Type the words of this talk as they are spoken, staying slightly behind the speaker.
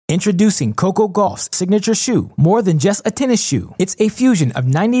Introducing Coco Gauff's signature shoe, more than just a tennis shoe. It's a fusion of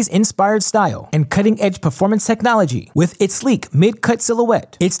 90s-inspired style and cutting-edge performance technology. With its sleek mid-cut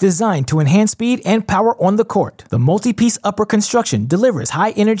silhouette, it's designed to enhance speed and power on the court. The multi-piece upper construction delivers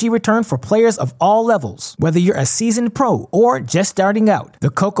high-energy return for players of all levels. Whether you're a seasoned pro or just starting out, the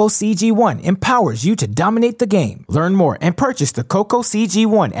Coco CG1 empowers you to dominate the game. Learn more and purchase the Coco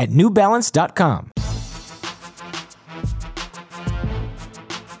CG1 at newbalance.com.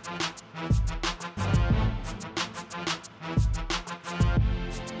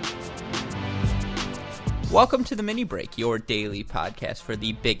 Welcome to the Mini Break, your daily podcast for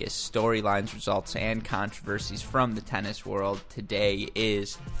the biggest storylines, results, and controversies from the tennis world. Today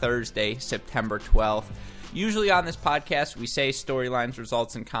is Thursday, September 12th. Usually on this podcast, we say storylines,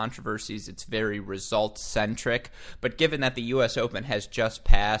 results, and controversies. It's very result-centric, but given that the U.S. Open has just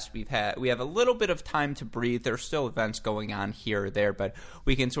passed, we have a little bit of time to breathe. There are still events going on here or there, but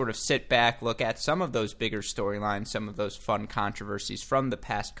we can sort of sit back, look at some of those bigger storylines, some of those fun controversies from the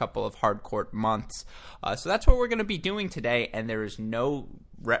past couple of hardcourt months. So that's what we're going to be doing today, and there is no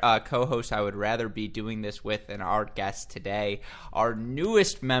co-host I would rather be doing this with than our guest today, our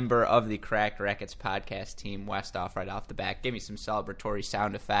newest member of the Cracked Rackets podcast team, Westoff, right off the bat. Give me some celebratory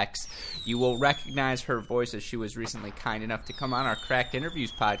sound effects. You will recognize her voice as she was recently kind enough to come on our Cracked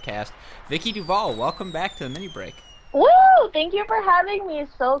Interviews podcast. Vicky Duval, welcome back to the Mini Break. Woo! Thank you for having me.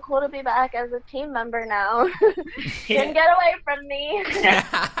 So cool to be back as a team member now. Didn't get away from me.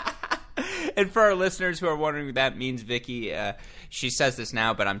 And for our listeners who are wondering what that means, Vicky, she says this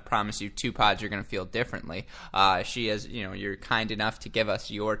now, but I promise you 2 pods you're going to feel differently. She is, you're kind enough to give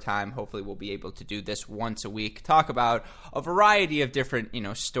us your time. Hopefully we'll be able to do this once a week, talk about a variety of different,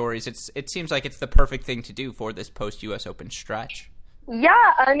 stories. It seems like it's the perfect thing to do for this post-U.S. Open stretch.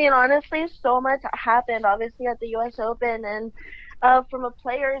 Yeah, I mean, honestly, so much happened, obviously, at the U.S. Open. And from a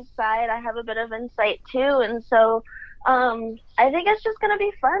player's side, I have a bit of insight, too. And so I think it's just going to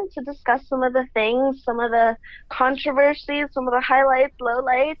be fun to discuss some of the things, some of the controversies, some of the highlights,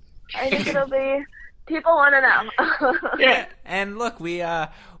 lowlights. I think it'll be, people want to know. Yeah, and look, we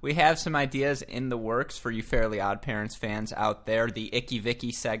have some ideas in the works for you Fairly Odd Parents fans out there. The Icky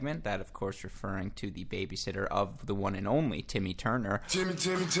Vicky segment, that of course referring to the babysitter of the one and only Timmy Turner. Timmy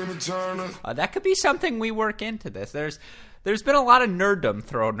Turner. That could be something we work into this. There's been a lot of nerddom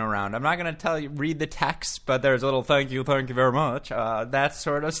thrown around. I'm not going to read the text, but there's a little thank you very much. That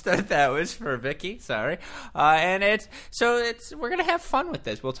sort of stuff. That was for Vicky, sorry. And we're going to have fun with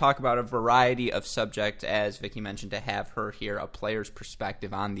this. We'll talk about a variety of subjects, as Vicky mentioned, to have her hear a player's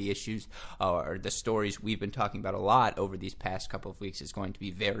perspective on the issues or the stories we've been talking about a lot over these past couple of weeks is going to be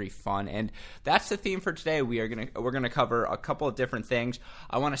very fun. And that's the theme for today. We're going to cover a couple of different things.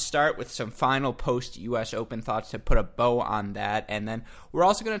 I want to start with some final post-U.S. Open thoughts to put a bow on that, and then we're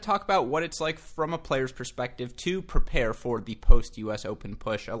also going to talk about what it's like from a player's perspective to prepare for the post-U.S. Open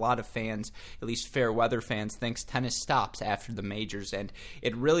push. A lot of fans, at least fair weather fans, thinks tennis stops after the majors, and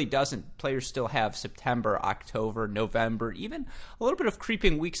it really doesn't. Players still have September, October, November, even a little bit of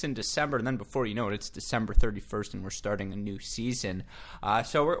creeping weeks in December, and then before you know it, it's December 31st, and we're starting a new season.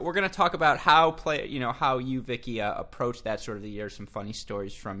 So we're going to talk about how you, Vicky, approach that sort of the year. Some funny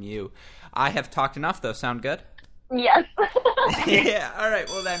stories from you. I have talked enough, though. Sound good? Yes. Yeah, all right.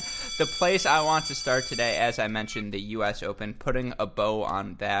 Well, then, the place I want to start today, as I mentioned, the U.S. Open, putting a bow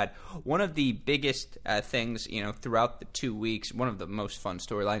on that. One of the biggest things, throughout the 2 weeks, one of the most fun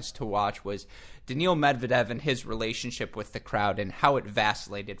storylines to watch was Daniil Medvedev and his relationship with the crowd and how it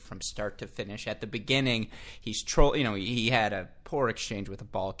vacillated from start to finish. At the beginning, he had a poor exchange with a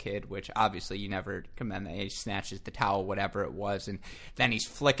ball kid, which obviously you never commend that. He snatches the towel, whatever it was, and then he's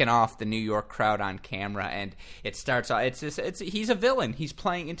flicking off the New York crowd on camera, and it starts off. He's a villain. He's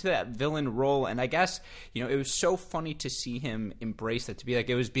playing into that villain role, and I guess it was so funny to see him embrace that, to be like,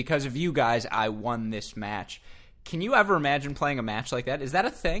 it was because of you guys I won this match. Can you ever imagine playing a match like that? Is that a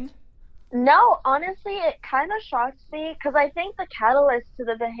thing? No, honestly, it kind of shocks me because I think the catalyst to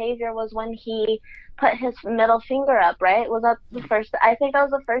the behavior was when he put his middle finger up, right? Was that the first? I think that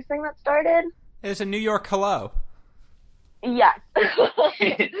was the first thing that started. It was a New York hello. Yes.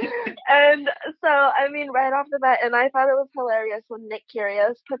 And so, I mean, right off the bat, and I thought it was hilarious when Nick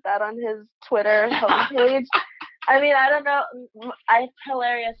Kyrgios put that on his Twitter homepage. I mean, I don't know.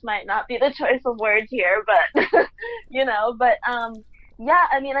 Hilarious might not be the choice of words here, but, yeah,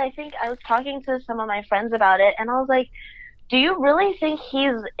 I mean, I think I was talking to some of my friends about it, and I was like, do you really think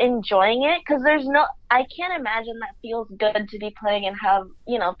he's enjoying it? Because I can't imagine that feels good to be playing and have,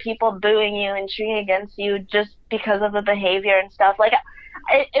 people booing you and cheering against you just because of the behavior and stuff. Like,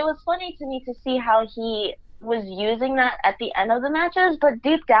 it was funny to me to see how he was using that at the end of the matches, but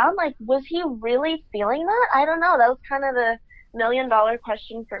deep down, like, was he really feeling that? I don't know. That was kind of the $1,000,000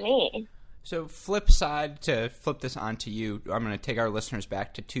 question for me. So flip side, to flip this onto you, I'm going to take our listeners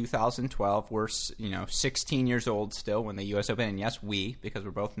back to 2012. We're 16 years old still when the U.S. Open, and yes, because we're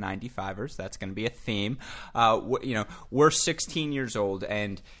both 95ers. That's going to be a theme. We're 16 years old,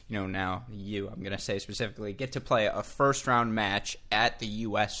 and now I'm going to say specifically, get to play a first round match at the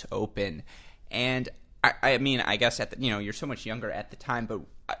U.S. Open, and I mean, I guess you're so much younger at the time, but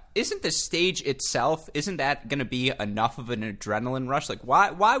isn't the stage itself, isn't that going to be enough of an adrenaline rush? Like,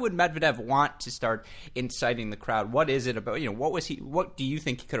 why would Medvedev want to start inciting the crowd? What is it about, what do you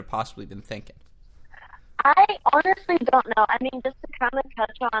think he could have possibly been thinking? I honestly don't know. I mean, just to kind of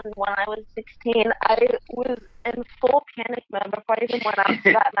touch on when I was 16, I was in full panic mode before I even went out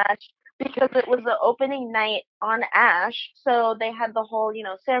to that match because it was the opening night on Ash. So they had the whole,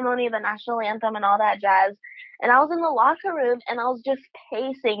 ceremony, the national anthem and all that jazz. And I was in the locker room and I was just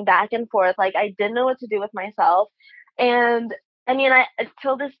pacing back and forth. Like, I didn't know what to do with myself. And I mean,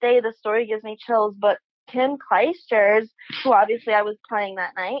 till this day, the story gives me chills, but Kim Kleisters, who obviously I was playing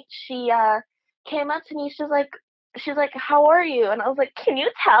that night, she came up to me. She's like, how are you? And I was like, can you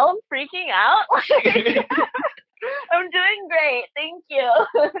tell I'm freaking out? I'm doing great, thank you.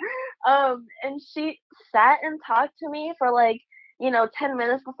 And she sat and talked to me for 10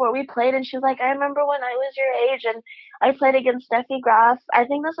 minutes before we played, and she was like, I remember when I was your age and I played against Steffi Graf. I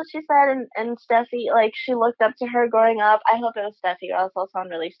think that's what she said, and Steffi, she looked up to her growing up. I hope it was Steffi, or else I'll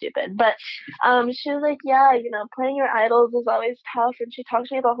sound really stupid. But she was like, yeah, playing your idols is always tough, and she talked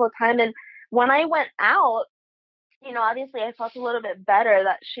to me the whole time. And when I went out, obviously I felt a little bit better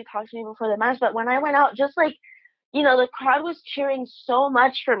that she talked to me before the match, but when I went out, just the crowd was cheering so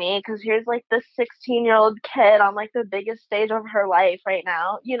much for me because here's this 16-year-old kid on the biggest stage of her life right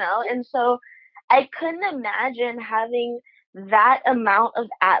now, and so I couldn't imagine having that amount of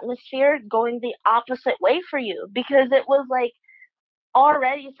atmosphere going the opposite way for you, because it was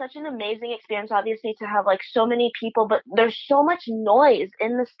already such an amazing experience, obviously, to have so many people, but there's so much noise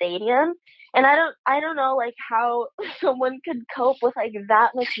in the stadium, and I don't know how someone could cope with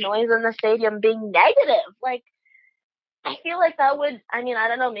that much noise in the stadium being negative. I feel that would, I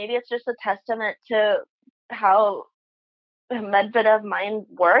don't know, maybe it's just a testament to how Medvedev mind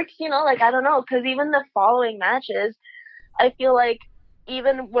works, I don't know, because even the following matches, I feel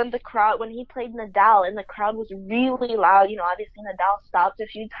even when he played Nadal and the crowd was really loud, obviously Nadal stopped a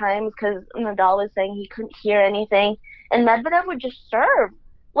few times because Nadal was saying he couldn't hear anything, and Medvedev would just serve.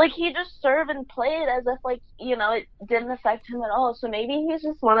 He just served and played as if, it didn't affect him at all. So maybe he's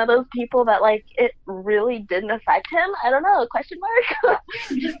just one of those people that, it really didn't affect him. I don't know, question mark?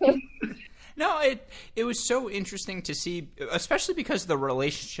 No, it was so interesting to see, especially because the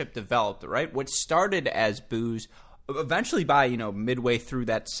relationship developed, right? What started as booze, eventually by, midway through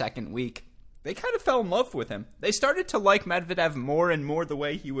that second week, they kind of fell in love with him. They started to like Medvedev more and more, the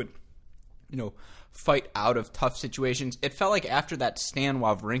way he would, fight out of tough situations. It felt like after that Stan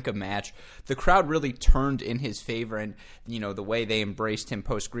Wawrinka match, the crowd really turned in his favor, and the way they embraced him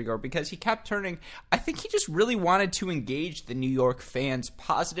post Grigor, because he kept turning. I think he just really wanted to engage the New York fans,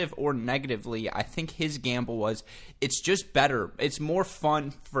 positive or negatively. I think his gamble was, it's just better, it's more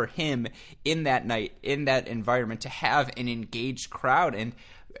fun for him in that night, in that environment, to have an engaged crowd. And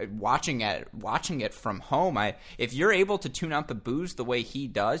watching it from home, if you're able to tune out the booze the way he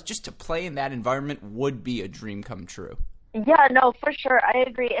does, just to play in that environment would be a dream come true. Yeah, no, for sure, I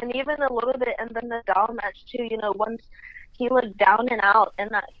agree. And even a little bit in the Nadal match too, once he was down and out in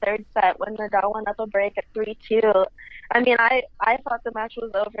that third set when Nadal went up a break at 3-2. I mean, I thought the match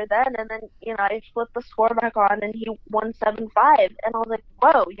was over then, and then, I flipped the score back on and he won 7-5, and I was like,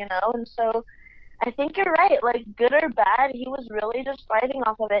 whoa, and so I think you're right. Good or bad, he was really just fighting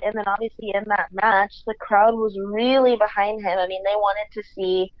off of it. And then obviously in that match, the crowd was really behind him. I mean, they wanted to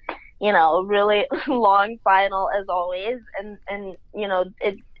see, a really long final as always. And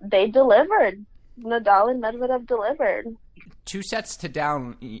they delivered. Nadal and Medvedev delivered. 2 sets to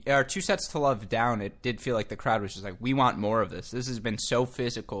love down, it did feel like the crowd was just like, we want more of this. This has been so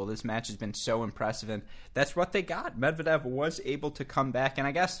physical. This match has been so impressive. And that's what they got. Medvedev was able to come back. And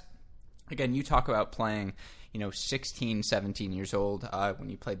I guess, again, you talk about playing, 16, 17 years old when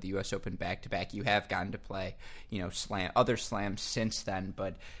you played the U.S. Open back-to-back. You have gotten to play, other slams since then.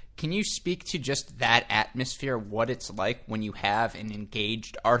 But can you speak to just that atmosphere, what it's like when you have an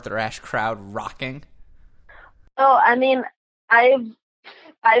engaged Arthur Ashe crowd rocking? Oh, I mean, I've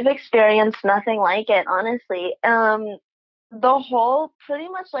experienced nothing like it, honestly. The whole pretty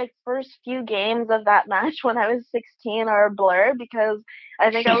much first few games of that match when I was 16 are a blur, because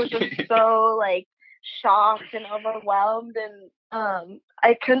I think I was just so shocked and overwhelmed, and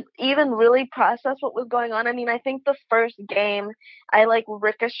I couldn't even really process what was going on. I mean, I think the first game I like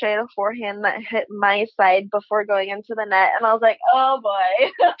ricocheted a forehand that hit my side before going into the net, and I was like, oh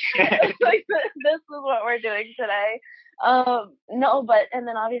boy, like this is what we're doing today. No, but and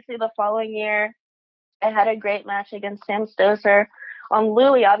then obviously the following year I had a great match against Sam Stosur on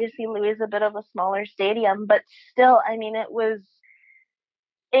Louis. Obviously Louis is a bit of a smaller stadium, but still, I mean, it was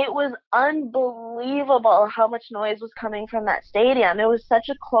unbelievable how much noise was coming from that stadium. It was such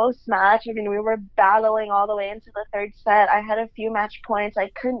a close match. I mean, we were battling all the way into the third set. I had a few match points. I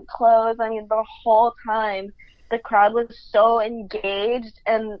couldn't close. I mean, the whole time the crowd was so engaged,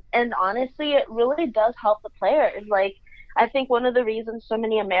 and honestly, it really does help the players. Like, I think one of the reasons so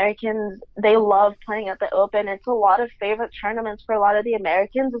many Americans, they love playing at the Open, it's a lot of favorite tournaments for a lot of the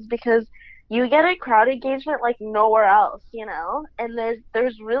Americans, is because you get a crowd engagement like nowhere else, you know? And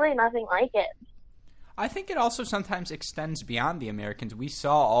there's really nothing like it. I think it also sometimes extends beyond the Americans. We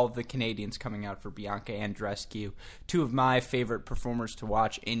saw all of the Canadians coming out for Bianca Andreescu. Two of my favorite performers to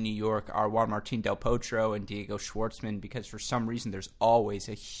watch in New York are Juan Martín del Potro and Diego Schwartzman, because for some reason there's always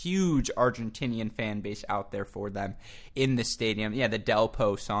a huge Argentinian fan base out there for them in the stadium. Yeah, the Del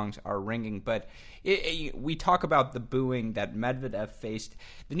Po songs are ringing, but we talk about the booing that Medvedev faced.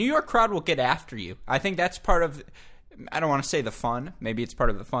 The New York crowd will get after you. I think that's part of, I don't want to say the fun. Maybe it's part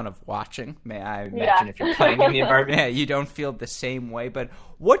of the fun of watching. May I imagine if you're playing in the environment, you don't feel the same way. But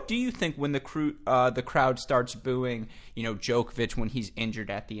what do you think when the crowd starts booing, Djokovic when he's injured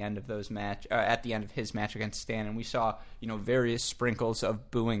at the end of at the end of his match against Stan? And we saw, various sprinkles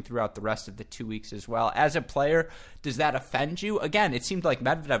of booing throughout the rest of the 2 weeks as well. As a player, does that offend you? Again, it seemed like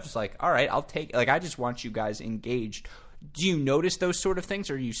Medvedev was like, all right, I'll take. Like, I just want you guys engaged. Do you notice those sort of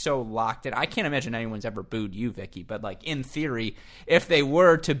things, or are you so locked in? I can't imagine anyone's ever booed you, Vicky, but like in theory, if they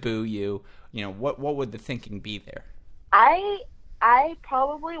were to boo you, what would the thinking be there? I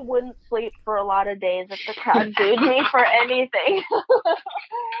probably wouldn't sleep for a lot of days if the crowd booed me for anything.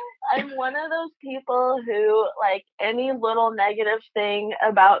 I'm one of those people who, like, any little negative thing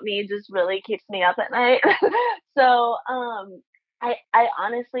about me just really keeps me up at night. So, I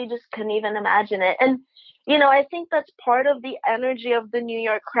honestly just couldn't even imagine it. And I think that's part of the energy of the New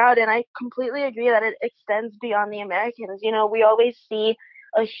York crowd, and I completely agree that it extends beyond the Americans. We always see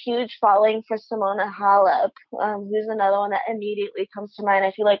a huge following for Simona Halep, who's another one that immediately comes to mind.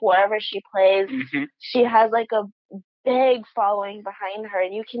 I feel like wherever she plays, she has like a big following behind her,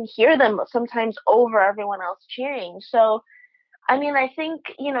 and you can hear them sometimes over everyone else cheering. So, I mean, I think,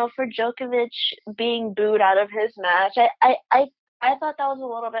 for Djokovic being booed out of his match, I thought that was a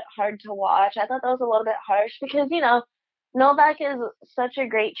little bit hard to watch. I thought that was a little bit harsh because, Novak is such a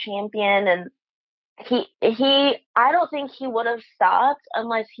great champion, and I don't think he would have stopped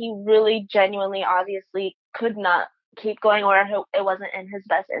unless he really genuinely obviously could not keep going, or it wasn't in his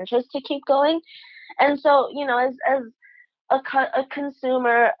best interest to keep going. And so, as a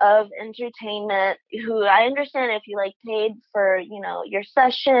consumer of entertainment, who I understand if you like paid for, your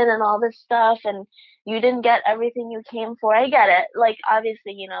session and all this stuff, and you didn't get everything you came for, I get it. Like,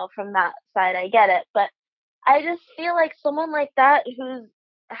 obviously, from that side, I get it. But I just feel like someone like that, who's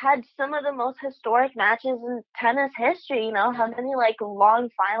had some of the most historic matches in tennis history, how many like long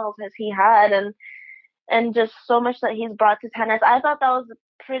finals has he had, and just so much that he's brought to tennis. I thought that was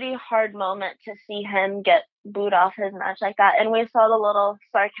a pretty hard moment to see him get booed off his match like that. And we saw the little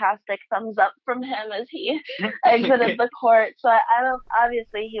sarcastic thumbs up from him as he exited the court. So I don't,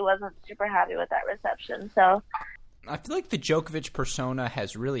 obviously he wasn't super happy with that reception. So I feel like the Djokovic persona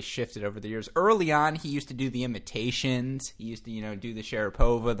has really shifted over the years. Early on, he used to do the imitations. He used to, do the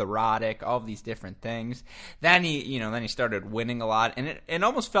Sharapova, the Roddick, all of these different things. Then he started winning a lot, and it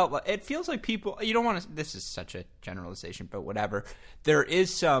almost felt like, it feels like people, you don't want to, this is such a generalization, but whatever. There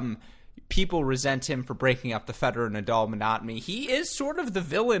is some, people resent him for breaking up the Federer-Nadal monotony. He is sort of the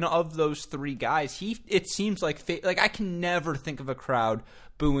villain of those three guys. It seems like I can never think of a crowd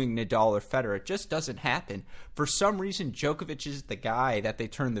booing Nadal or Federer. It just doesn't happen. For some reason, Djokovic is the guy that they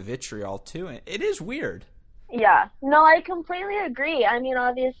turn the vitriol to. And it is weird. Yeah. No, I completely agree. I mean,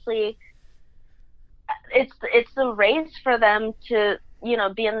 obviously, it's the race for them to,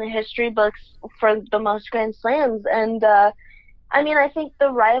 be in the history books for the most Grand Slams. And, I mean, I think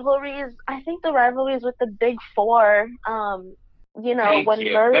the rivalries with the big four, when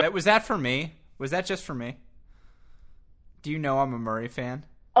Murray... Was that for me? Was that just for me? Do you know I'm a Murray fan?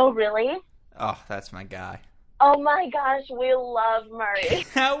 Oh, really? Oh, that's my guy. Oh my gosh, we love Murray.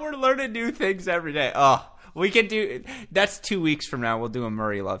 We're learning new things every day. Oh, we can do, that's 2 weeks from now. We'll do a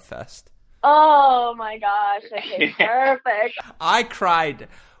Murray Love Fest. Oh my gosh. Okay, perfect. I cried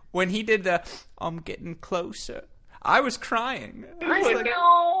when he did the "I'm getting closer," I was crying. I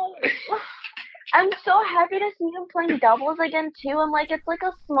know. I'm so happy to see him playing doubles again too. I'm like, it's like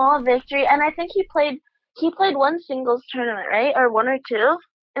a small victory, and I think he played one singles tournament, right, or one or two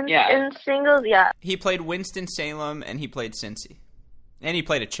in singles. Yeah, he played Winston-Salem and he played Cincy, and he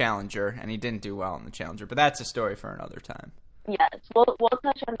played a challenger, and he didn't do well in the challenger. But that's a story for another time. Yes, we'll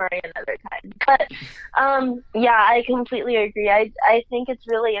touch on Murray another time. But yeah, I completely agree. I think it's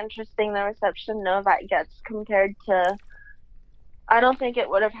really interesting the reception Novak gets compared to. I don't think it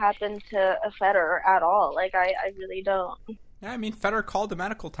would have happened to a Federer at all. Like, I really don't. Yeah, I mean, Federer called a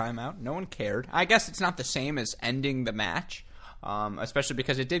medical timeout. No one cared. I guess it's not the same as ending the match, especially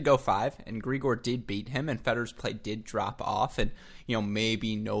because it did go 5, and Grigor did beat him, and Federer's play did drop off, and, you know,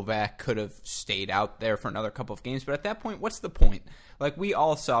 maybe Novak could have stayed out there for another couple of games, but at that point, what's the point? Like, we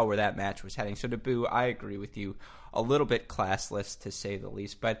all saw where that match was heading, so to boo, I agree with you, a little bit classless, to say the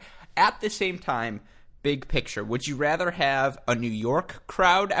least, but at the same time, big picture, would you rather have a New York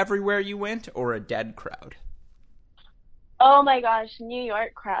crowd everywhere you went or a dead crowd? Oh my gosh, New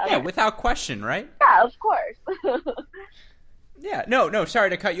York crowd. Yeah, without question, right? Yeah, of course. Yeah, no, sorry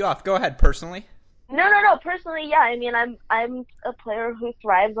to cut you off. Go ahead, personally. No. Personally, yeah. I mean, I'm a player who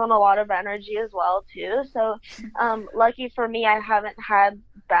thrives on a lot of energy as well, too. So, lucky for me, I haven't had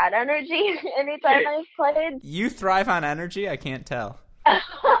bad energy anytime I've played. You thrive on energy? I can't tell.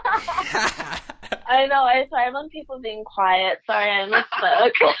 I know, I thrive on people being quiet. Sorry, I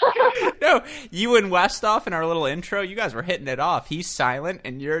misspoke. No, you and Westhoff in our little intro, you guys were hitting it off. He's silent,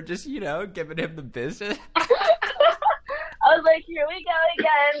 and you're just, giving him the business. I was like, here we go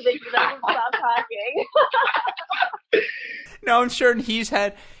again. Vicky doesn't stop talking. No, I'm sure he's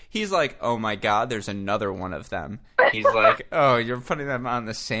like, oh my God, there's another one of them. He's like, oh, you're putting them on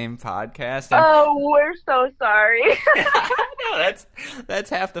the same podcast? And oh, we're so sorry. No, that's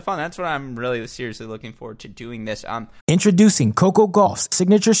half the fun. That's what I'm really seriously looking forward to doing this. Introducing Coco Gauff's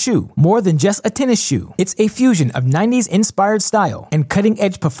signature shoe. More than just a tennis shoe, it's a fusion of 90s inspired style and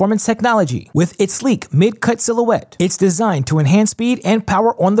cutting-edge performance technology. With its sleek mid-cut silhouette, it's designed to enhance speed and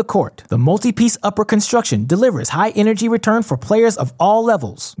power on the court. The multi-piece upper construction delivers high energy return for players of all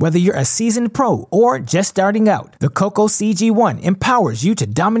levels. Whether you're a seasoned pro or just starting out, the Coco CG1 empowers you to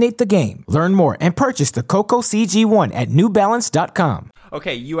dominate the game. Learn more and purchase the Coco CG1 at newbalance.com.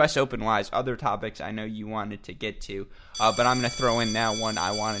 Okay, U.S. Open-wise, other topics I know you wanted to get to, but I'm going to throw in now one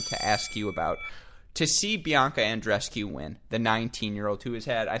I wanted to ask you about. To see Bianca Andreescu win, the 19-year-old who has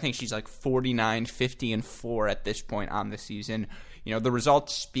had, I think she's like 49, 50, and 4 at this point on the season. The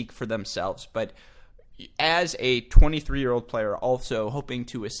results speak for themselves, but as a 23-year-old player also hoping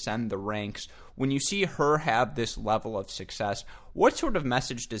to ascend the ranks, when you see her have this level of success, what sort of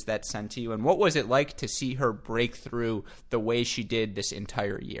message does that send to you, and what was it like to see her break through the way she did this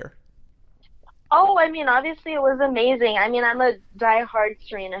entire year? Oh, I mean, obviously it was amazing. I mean, I'm a diehard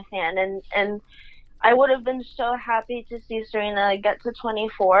Serena fan, and I would have been so happy to see Serena get to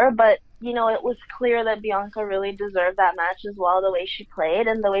 24, but, it was clear that Bianca really deserved that match as well, the way she played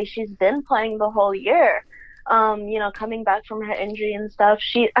and the way she's been playing the whole year. Coming back from her injury and stuff,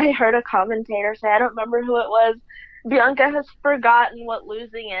 I heard a commentator say, I don't remember who it was, Bianca has forgotten what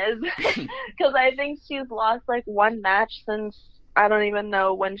losing is, because I think she's lost like one match since, I don't even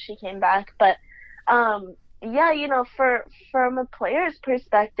know when she came back, but, from a player's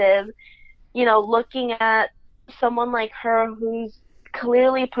perspective, looking at someone like her who's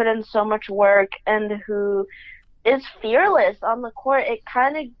clearly put in so much work and who is fearless on the court, it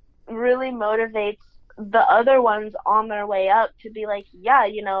kind of really motivates the other ones on their way up to be like, yeah,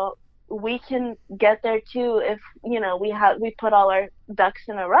 we can get there too if, we put all our ducks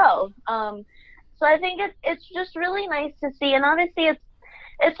in a row. So I think it's just really nice to see, and obviously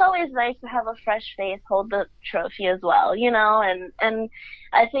it's always nice to have a fresh face hold the trophy as well, and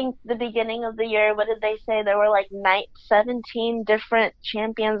I think the beginning of the year, what did they say? There were like 17 different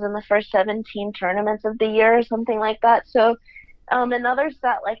champions in the first 17 tournaments of the year or something like that. So another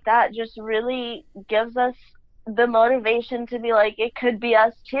stat like that just really gives us the motivation to be like, it could be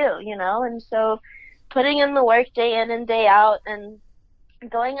us too, and so putting in the work day in and day out and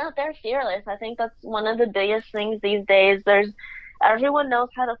going out there fearless. I think that's one of the biggest things these days. Everyone knows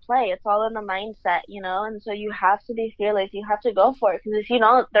how to play. It's all in the mindset, and so you have to be fearless. You have to go for it, because if you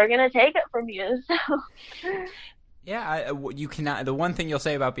don't, they're going to take it from you. So. Yeah, you cannot. The one thing you'll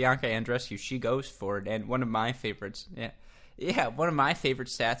say about Bianca Andreescu, she goes for it, and one of my favorites, Yeah, one of my favorite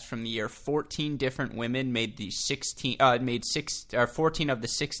stats from the year: 14 different women made the 14 of the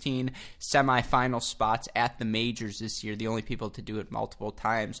 16 semifinal spots at the majors this year. The only people to do it multiple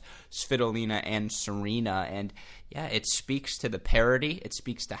times, Svitolina and Serena. And yeah, it speaks to the parity. It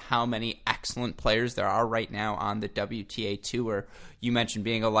speaks to how many excellent players there are right now on the WTA Tour. You mentioned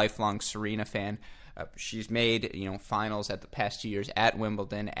being a lifelong Serena fan. She's made finals at the past 2 years at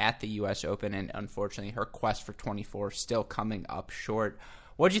Wimbledon, at the U.S. Open, and unfortunately her quest for 24 still coming up short.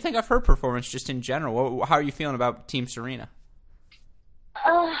 What did you think of her performance just in general? How are you feeling about Team Serena?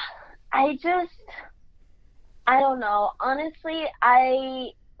 I don't know. Honestly,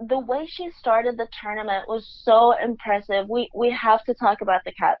 the way she started the tournament was so impressive. We have to talk about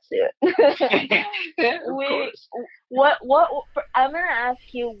the cat suit. I'm gonna ask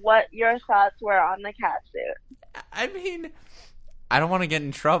you what your thoughts were on the cat suit. I mean, I don't want to get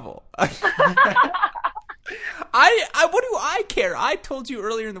in trouble. What do I care? I told you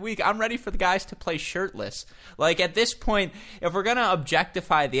earlier in the week I'm ready for the guys to play shirtless. Like, at this point, if we're gonna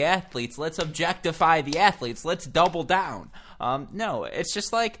objectify the athletes, let's objectify the athletes. Let's double down. No, it's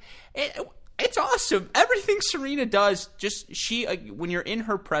just like it's awesome. Everything Serena does, when you're in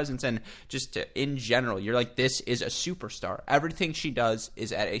her presence and just in general, you're like, this is a superstar. Everything she does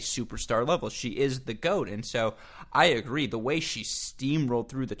is at a superstar level. She is the GOAT. And so I agree. The way she steamrolled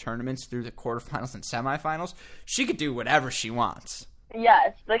through the tournaments, through the quarterfinals and semifinals, she could do whatever she wants.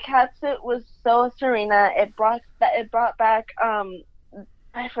 Yes, the cat suit was so Serena. It brought back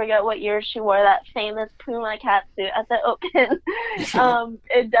I forget what year she wore that famous Puma cat suit at the Open.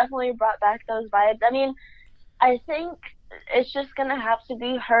 It definitely brought back those vibes. I mean, I think it's just going to have to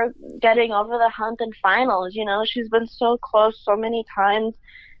be her getting over the hump in finals. She's been so close so many times.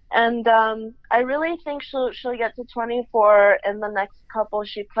 And I really think she'll get to 24 in the next couple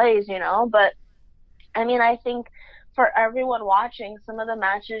she plays, But, I mean, I think for everyone watching, some of the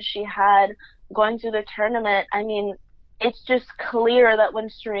matches she had going through the tournament, I mean, it's just clear that when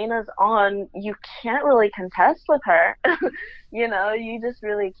Serena's on, you can't really contest with her. You just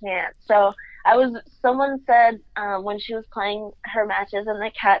really can't. So someone said when she was playing her matches in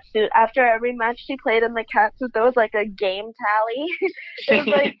the cat suit, after every match she played in the cat suit, there was like a game tally. It was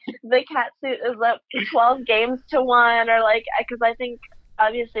like the cat suit is up 12 games to 1, or like, because I think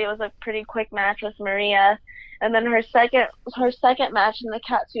obviously it was a pretty quick match with Maria. And then her second match in the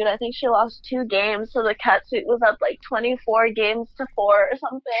cat suit, I think she lost 2 games, so the cat suit was up like 24 games to 4 or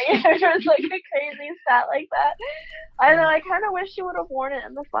something. It was like a crazy stat like that. I know, I kind of wish she would have worn it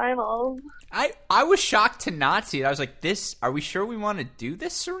in the finals. I was shocked to not see it. I was like, are we sure we want to do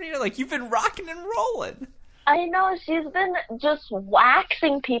this, Serena? Like, you've been rocking and rolling. I know, she's been just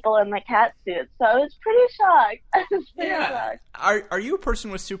waxing people in the cat suit, so I was pretty shocked. Shocked. Are you a person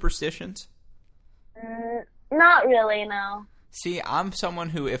with superstitions? Not really, no. See, I'm someone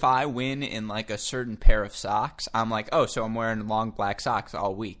who, if I win in like a certain pair of socks, I'm like, oh, so I'm wearing long black socks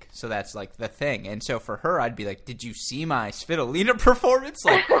all week. So that's like the thing. And so for her, I'd be like, did you see my Svitolina performance?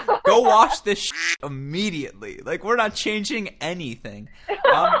 Like, go watch this immediately. Like, we're not changing anything.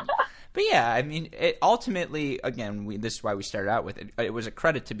 But yeah, I mean, ultimately, again, this is why we started out with it. It was a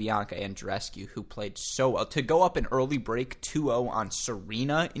credit to Bianca Andreescu, who played so well. To go up an early break 2-0 on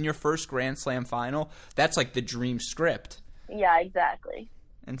Serena in your first Grand Slam final, that's like the dream script. Yeah, exactly.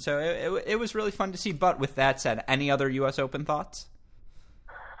 And so it was really fun to see. But with that said, any other U.S. Open thoughts?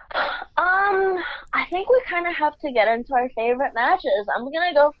 I think we kind of have to get into our favorite matches. I'm going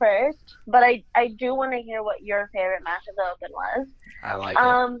to go first, but I do want to hear what your favorite match of the Open was. I like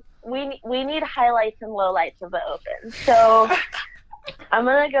it. We need highlights and lowlights of the Open. So I'm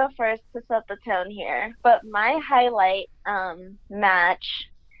going to go first to set the tone here. But my highlight match,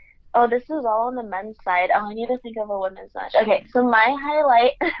 this is all on the men's side. I need to think of a women's match. Okay, so my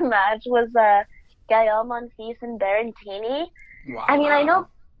highlight match was Gael Monfils and Berrettini. Wow. I mean, I know,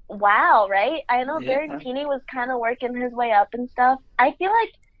 wow, right? I know Yeah. Berrettini was kind of working his way up and stuff. I feel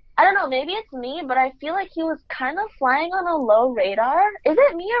like, I don't know, maybe it's me, but I feel like he was kind of flying on a low radar. Is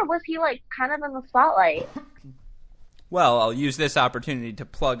it me, or was he like kind of in the spotlight? Well, I'll use this opportunity to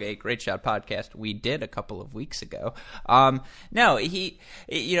plug a Great Shot podcast we did a couple of weeks ago. No,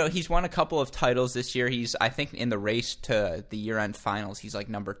 he's won a couple of titles this year. He's, I think, in the race to the year-end finals, he's like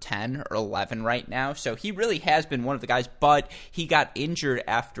number 10 or 11 right now. So he really has been one of the guys, but he got injured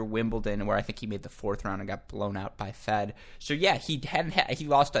after Wimbledon, where I think he made the 4th round and got blown out by Fed. So yeah, he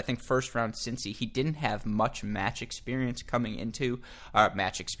lost, I think, first round Cincy. He didn't have much match experience coming into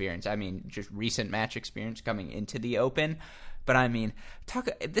just recent match experience coming into the Open. But I mean,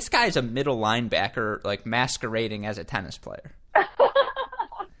 this guy is a middle linebacker, like masquerading as a tennis player.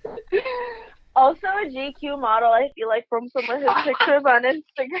 Also a GQ model, I feel like, from some of his pictures on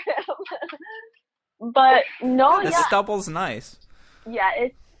Instagram. But no, The stubble's nice. Yeah,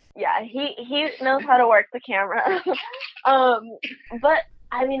 he knows how to work the camera. But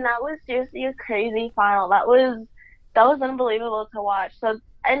I mean, that was seriously a crazy final. That was unbelievable to watch. So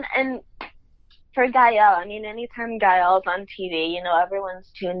and for Gael, I mean, anytime Gael's on TV, everyone's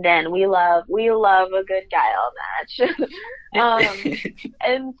tuned in. We love a good Gael match.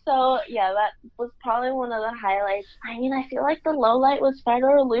 And so yeah, that was probably one of the highlights. I mean, I feel like the low light was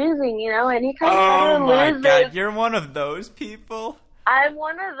Federer losing. Anytime Federer loses. Oh my God, you're one of those people. I'm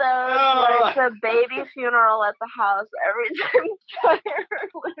one of those, like the baby funeral at the house every time Federer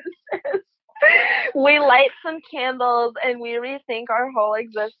loses. We light some candles and we rethink our whole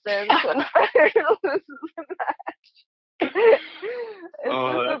existence when Federer loses a match. It's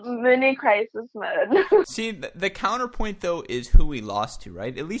just a mini crisis mode. See, the counterpoint, though, is who he lost to,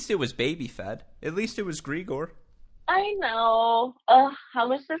 right? At least it was baby fed. At least it was Grigor. I know. How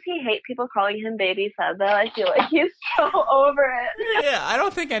much does he hate people calling him baby fed, though? I feel like he's so over it. Yeah, I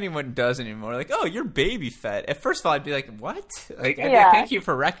don't think anyone does anymore. Like, oh, you're baby fed. At first of all, I'd be like, what? Like, thank you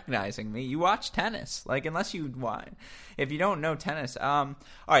for recognizing me. You watch tennis. Like, unless you want. If you don't know tennis. All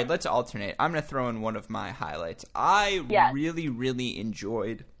right, let's alternate. I'm going to throw in one of my highlights. I really, really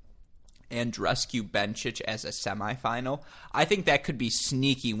enjoyed Andreescu Bencic as a semifinal. I think that could be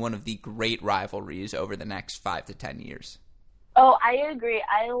sneaky one of the great rivalries over the next 5 to 10 years. Oh, I agree.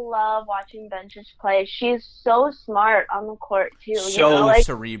 I love watching Bencic play. She's so smart on the court, too. So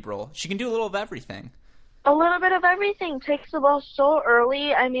cerebral. She can do a little of everything. A little bit of everything. Takes the ball so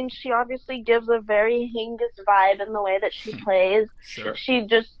early. I mean, she obviously gives a very Hingis vibe in the way that she plays. Sure. She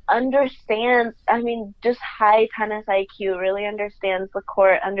just understands, just high tennis IQ, really understands the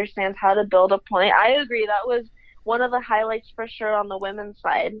court, understands how to build a point. I agree. That was one of the highlights for sure on the women's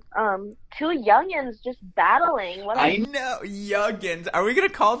side. Two youngins just battling. I know, youngins. Are we going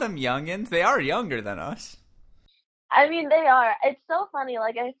to call them youngins? They are younger than us. I mean, they are. It's so funny.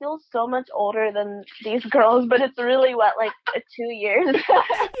 Like, I feel so much older than these girls, but it's really, 2 years?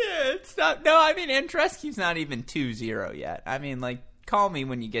 Yeah, it's not. No, I mean, Andreescu's not even 2-0 yet. I mean, call me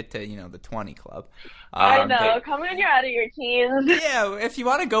when you get to, the 20 club. I know. Come when you're out of your teens. Yeah, if you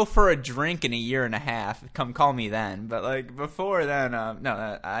want to go for a drink in a year and a half, come call me then. But, before then,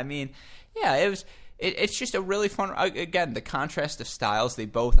 no, I mean, yeah, it was... It's just a really fun, again, the contrast of styles. They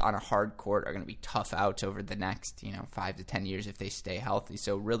both on a hard court are going to be tough outs over the next, 5 to 10 years if they stay healthy.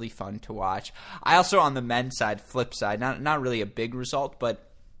 So really fun to watch. I also, on the men's side, flip side, not really a big result,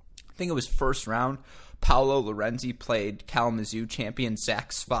 but I think it was first round. Paolo Lorenzi played Kalamazoo champion Zach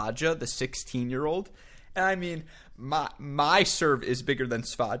Svaja, the 16-year-old. And I mean, my serve is bigger than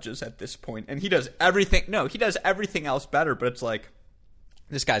Svaja's at this point. And he does everything. No, he does everything else better, but it's like,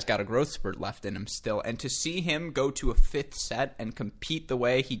 this guy's got a growth spurt left in him still. And to see him go to a fifth set and compete the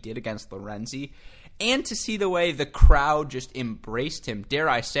way he did against Lorenzi, and to see the way the crowd just embraced him, dare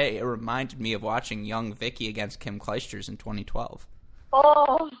I say, it reminded me of watching young Vicky against Kim Clijsters in 2012.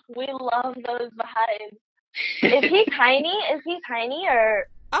 Oh, we love those vibes. Is he tiny? Or?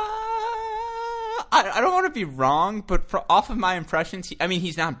 I don't want to be wrong, but off of my impressions,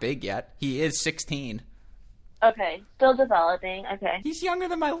 he's not big yet. He is 16. Okay, still developing. Okay. He's younger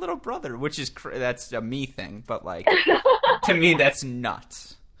than my little brother, which is that's a me thing, but to me that's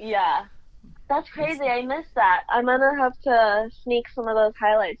nuts. Yeah, that's crazy. I missed that. I'm gonna have to sneak some of those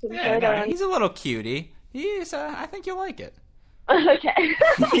highlights. He's a little cutie. I think you'll like it. Okay.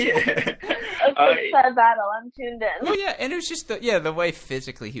 Yeah. A sad battle. I'm tuned in. Well, yeah, and it was just the way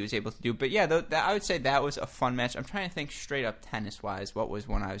physically he was able to do. But yeah, I would say that was a fun match. I'm trying to think straight up tennis wise. What was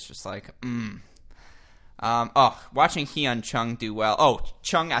one I was just like, watching Hyun Chung do well. Oh,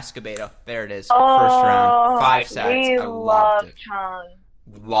 Chung Escobedo. There it is. First round. 5 sets. I loved it. Chung.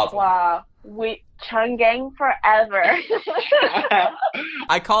 Love him. Wow. Chung gang forever.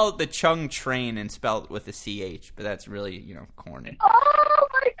 I call it the Chung train and spell it with a CH, but that's really, corny. Oh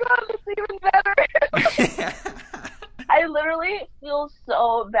my God, that's even better. I literally feel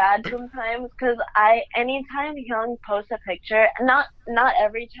so bad sometimes because anytime Hyun posts a picture, not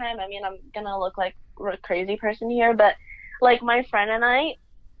every time, I'm gonna look like a crazy person here, but my friend and I,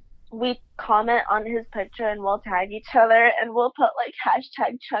 we comment on his picture and we'll tag each other and we'll put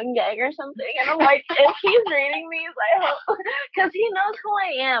 #ChungGang or something, and I'm like, if he's reading these, I hope, because he knows who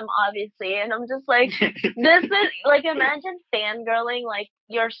I am, obviously, and I'm just like, this is imagine fangirling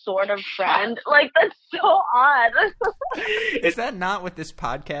your sort of friend, that's so odd. Is that not what this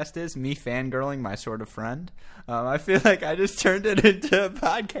podcast is? Me fangirling my sort of friend? I feel like I just turned it into a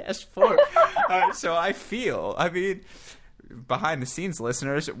podcast for. So I feel, behind the scenes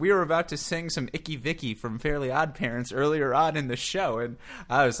listeners, we were about to sing some Icky Vicky from Fairly Odd Parents earlier on in the show, and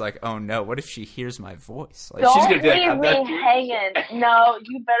I was like, oh no, what if she hears my voice? Like, Don't she's gonna be like, leave me hanging. No,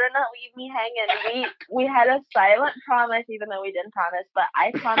 you better not leave me hanging. We had a silent promise, even though we didn't promise, but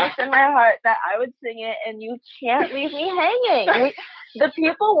I promised in my heart that I would sing it, and you can't leave me hanging. The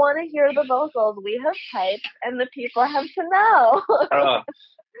people want to hear the vocals. We have pipes, and the people have to know.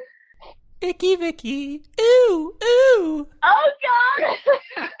 Icky Vicky, ooh, ooh. Oh, God.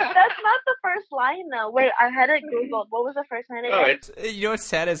 That's not the first line, though. Wait, I had it Googled. What was the first line again? You know what's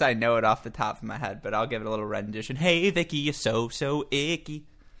sad is I know it off the top of my head, but I'll give it a little rendition. Hey, Vicky, you're so icky.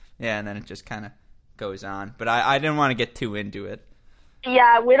 Yeah, and then it just kind of goes on. But I didn't want to get too into it.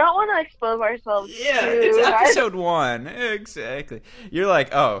 Yeah, we don't want to expose ourselves. Yeah, it's episode 1. Exactly. You're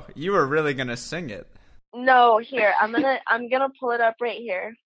like, oh, you were really going to sing it. No, here, I'm gonna pull it up right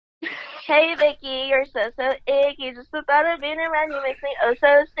here. Hey Vicky, you're so icky. Just the thought of being around you makes me oh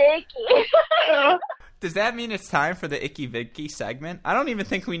so sticky. Does that mean it's time for the Icky Vicky segment? I don't even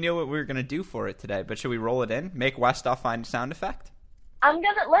think we knew what we were going to do for it today, but should we roll it in? Make Westoff find a sound effect?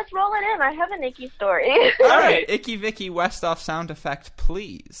 Let's roll it in. I have an icky story. All right, Icky Vicky Westoff sound effect,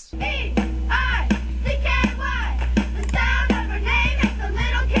 please. E-I-C-K-Y. The sound of her name makes the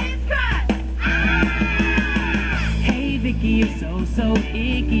little kids cry. Hey Vicky, you're so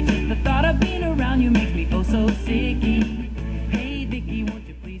icky. Just the thought of being around you makes me oh so sicky. Hey Vicky, won't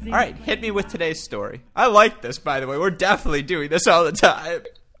you please? All right, hit me with today's story. I like this, by the way. We're definitely doing this all the time.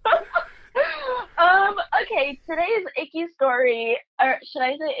 Okay, today's icky story, or should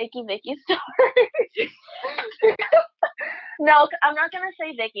I say Icky Vicky story? No, I'm not going to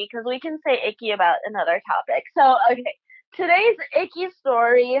say Vicky, because we can say icky about another topic. So, okay, today's icky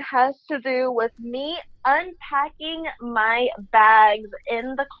story has to do with me unpacking my bags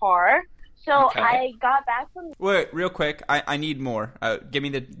in the car. So okay. I got back from... Wait, real quick. I need more. Give me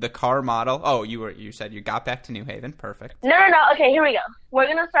the car model. Oh, you said you got back to New Haven. Perfect. No. Okay, here we go. We're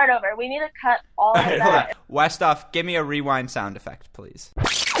going to start over. We need to cut all of that. Westoff, give me a rewind sound effect, please.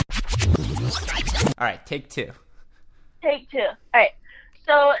 All right, take 2. Take 2. All right.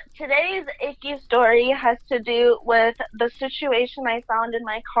 So today's icky story has to do with the situation I found in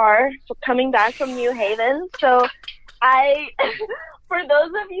my car coming back from New Haven. So for those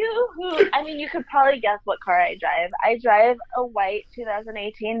of you who, I mean, you could probably guess what car I drive. I drive a white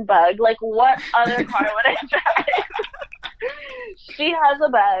 2018 Bug. Like, what other car would I drive? She has a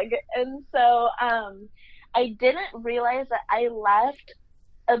Bug. And so I didn't realize that I left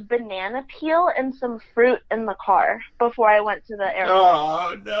a banana peel and some fruit in the car before I went to the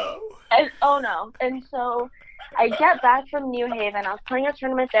airport. Oh, no. And so I get back from New Haven. I was playing a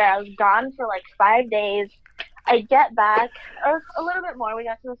tournament there. I was gone for like 5 days. I get back, or a little bit more. We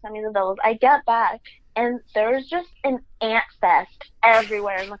got to the semis and doubles. I get back, and there was just an ant fest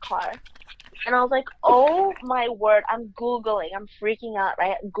everywhere in the car. And I was like, oh my word, I'm Googling. I'm freaking out,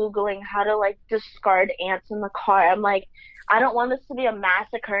 right? Googling how to, like, discard ants in the car. I'm like, I don't want this to be a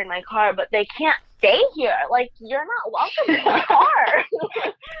massacre in my car, but they can't stay here. Like, you're not welcome in the car.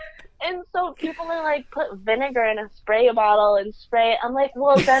 And so people are like, put vinegar in a spray bottle and spray. I'm like,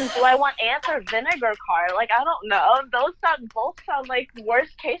 well, then do I want ants or vinegar car? Like, I don't know. Both sound like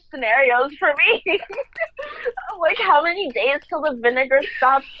worst case scenarios for me. Like, how many days till the vinegar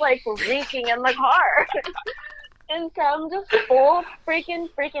stops, like, reeking in the car? And so I'm just full freaking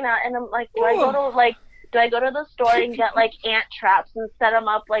out. And I'm like, do I go to the store and get, like, ant traps and set them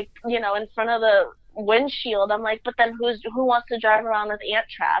up, like, you know, in front of the windshield? I'm like, but then who wants to drive around with ant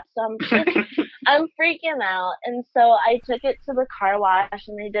traps? So I'm freaking out. And so I took it to the car wash,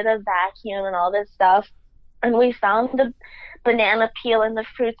 and they did a vacuum and all this stuff, and we found the banana peel and the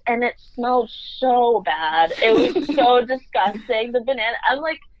fruits, and it smelled so bad. It was so disgusting. The banana, I'm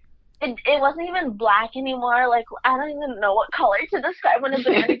like, it wasn't even black anymore. Like, I don't even know what color to describe when a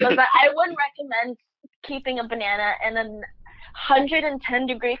banana goes bad. I wouldn't recommend keeping a banana in a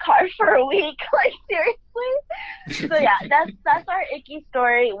 110-degree car for a week. Like, seriously? So yeah, that's our icky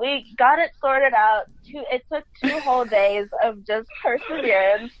story. We got it sorted out. It took 2 whole days of just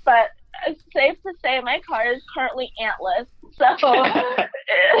perseverance, but it's safe to say my car is currently antless, so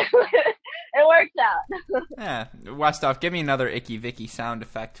it worked out. Yeah, Westoff, give me another Icky Vicky sound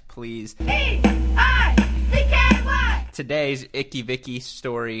effect, please. E-I-C-K-Y. Today's Icky Vicky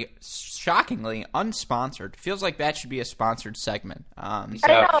story, shockingly unsponsored. Feels like that should be a sponsored segment. I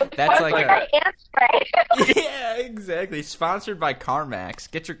know, that's like ant spray. Yeah, exactly. Sponsored by CarMax.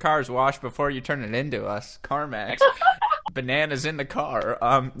 Get your cars washed before you turn it into us. CarMax. Bananas in the car.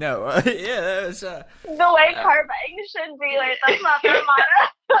 No. Yeah, that was, the way car buying should be. Like, that's not their motto.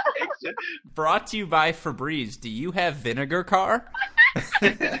 Brought to you by Febreze. Do you have vinegar car?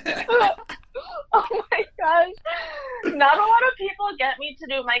 Oh my gosh. Not a lot of people get me to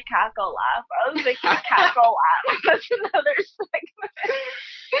do my cackle laugh. I was Vicky's cackle laugh. That's another segment.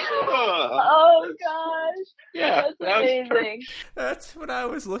 Oh gosh. Yeah, That's amazing. That's what I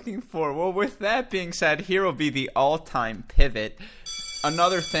was looking for. Well, with that being said, here will be the all-time pivot.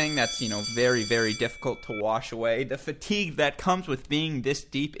 Another thing that's, very, very difficult to wash away, the fatigue that comes with being this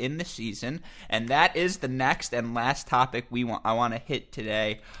deep in the season, and that is the next and last topic I want to hit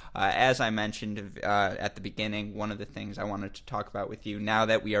today. As I mentioned at the beginning, one of the things I wanted to talk about with you, now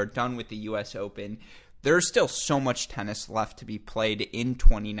that we are done with the U.S. Open, there's still so much tennis left to be played in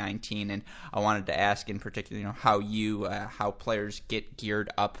 2019, and I wanted to ask in particular, how players get geared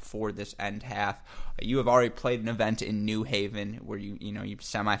up for this end half. You have already played an event in New Haven where you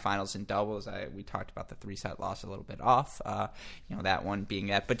semifinals and doubles. We talked about the 3-set loss a little bit off, that one being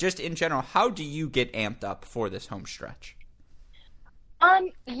that. But just in general, how do you get amped up for this home stretch?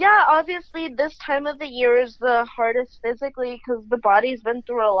 Yeah, obviously this time of the year is the hardest physically because the body's been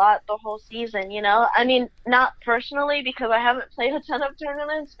through a lot the whole season, I mean, not personally because I haven't played a ton of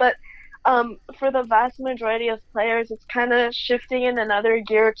tournaments, but for the vast majority of players, it's kind of shifting in another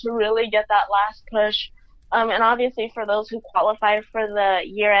gear to really get that last push. And obviously for those who qualify for the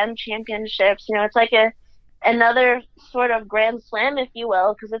year-end championships, it's like another sort of grand slam, if you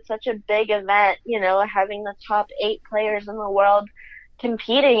will, because it's such a big event, having the top 8 players in the world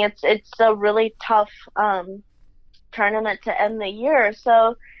competing. It's a really tough tournament to end the year.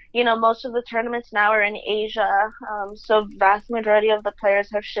 So, most of the tournaments now are in Asia. So vast majority of the players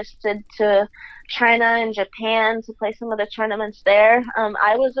have shifted to China and Japan to play some of the tournaments there.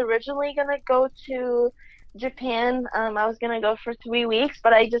 I was originally going to go to Japan. I was going to go for 3 weeks,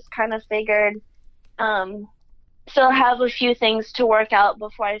 but I just kind of figured still have a few things to work out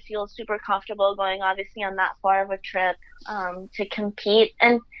before I feel super comfortable going obviously on that far of a trip to compete.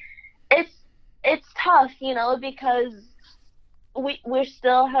 And it's tough, because we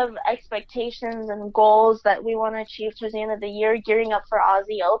still have expectations and goals that we want to achieve towards the end of the year, gearing up for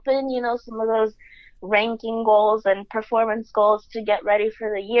Aussie Open, some of those ranking goals and performance goals to get ready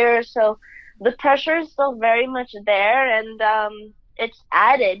for the year. So the pressure is still very much there, and it's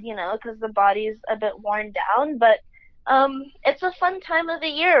added, because the body's a bit worn down, but it's a fun time of the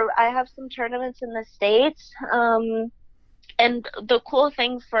year. I have some tournaments in the States, and the cool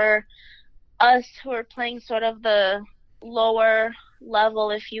thing for us who are playing sort of the lower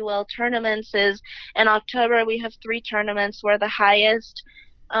level, if you will, tournaments is in October we have 3 tournaments where the highest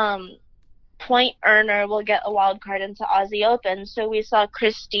point earner will get a wild card into Aussie Open. So we saw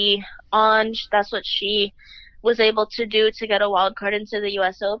Christy Ange, that's what she was able to do to get a wild card into the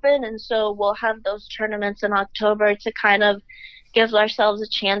U.S. Open, and so we'll have those tournaments in October to kind of give ourselves a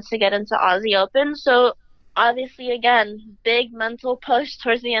chance to get into Aussie Open. So obviously, again, big mental push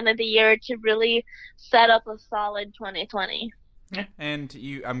towards the end of the year to really set up a solid 2020. And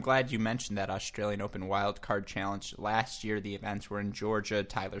I'm glad you mentioned that Australian Open Wildcard Challenge. Last year, the events were in Georgia,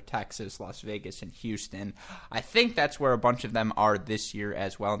 Tyler, Texas, Las Vegas, and Houston. I think that's where a bunch of them are this year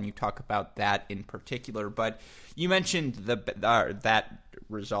as well, and you talk about that in particular. But you mentioned that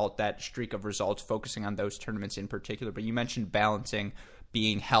result, that streak of results, focusing on those tournaments in particular. But you mentioned balancing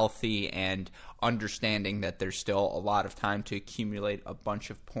being healthy and understanding that there's still a lot of time to accumulate a bunch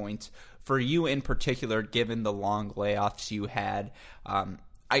of points. For you in particular, given the long layoffs you had,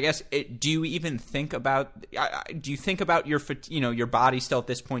 I guess, do you even think about your body still at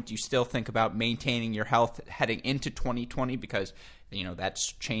this point? Do you still think about maintaining your health heading into 2020? Because,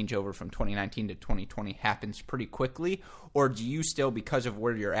 that's changeover from 2019 to 2020 happens pretty quickly. Or do you still, because of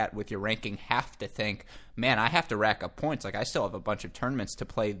where you're at with your ranking, have to think, man, I have to rack up points. Like, I still have a bunch of tournaments to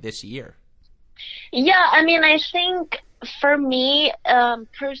play this year. Yeah, I mean, I think for me,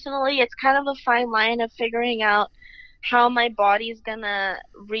 personally, it's kind of a fine line of figuring out how my body's gonna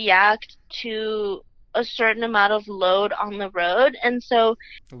react to a certain amount of load on the road. And so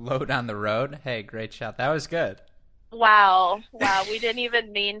load on the road? Hey, great shot. That was good. Wow, we didn't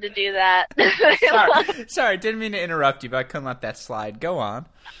even mean to do that. Sorry, didn't mean to interrupt you, but I couldn't let that slide. Go on.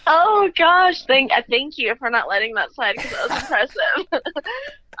 Oh gosh, thank you for not letting that slide because that was impressive.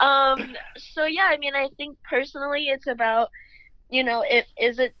 So yeah, I mean, I think personally it's about,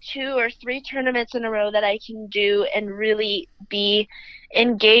 is it 2 or 3 tournaments in a row that I can do and really be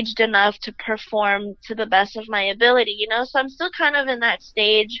engaged enough to perform to the best of my ability, So I'm still kind of in that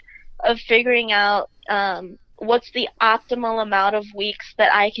stage of figuring out what's the optimal amount of weeks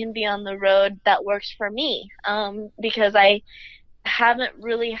that I can be on the road that works for me, because I haven't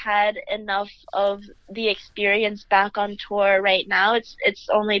really had enough of the experience back on tour right now. It's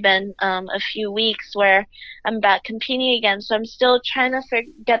only been a few weeks where I'm back competing again, so I'm still trying to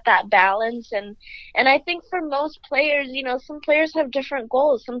get that balance. And I think for most players, some players have different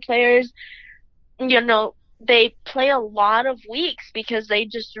goals. Some players, they play a lot of weeks because they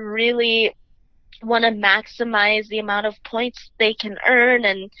just really want to maximize the amount of points they can earn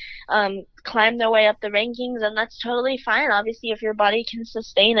and climb their way up the rankings, and that's totally fine. Obviously, if your body can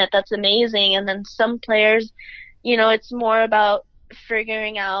sustain it, that's amazing. And then some players, it's more about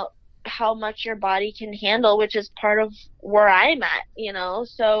figuring out how much your body can handle, which is part of where I'm at.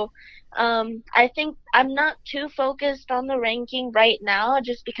 So I think I'm not too focused on the ranking right now,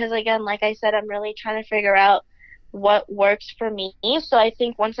 just because, again, like I said, I'm really trying to figure out what works for me. So I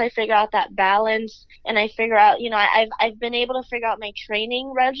think once I figure out that balance and I figure out, I've been able to figure out my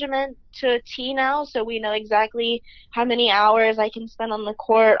training regimen to a T now, so we know exactly how many hours I can spend on the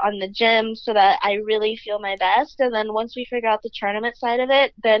court, on the gym, so that I really feel my best. And then once we figure out the tournament side of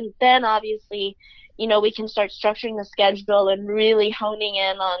it, then obviously, we can start structuring the schedule and really honing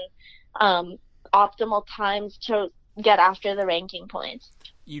in on optimal times to get after the ranking points.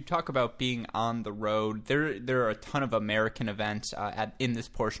 You talk about being on the road. There are a ton of American events in this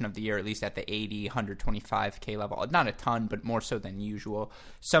portion of the year, at least at the 80, 125K level. Not a ton, but more so than usual.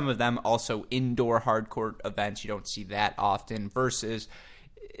 Some of them also indoor hardcourt events. You don't see that often versus,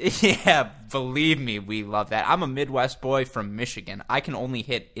 yeah, believe me, we love that. I'm a Midwest boy from Michigan. I can only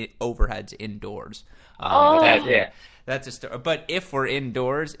hit overheads indoors. That's a story. But if we're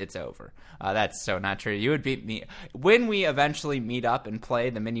indoors, it's over. That's so not true. You would beat me. When we eventually meet up and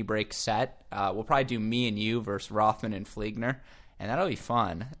play the mini break set, we'll probably do me and you versus Rothman and Fliegner, and that'll be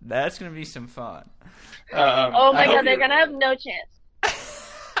fun. That's going to be some fun. Oh my God, they're going to have no chance.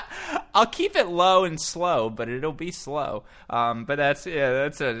 I'll keep it low and slow, but it'll be slow. But that's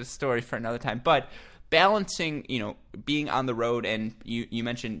a story for another time. But balancing, being on the road, and you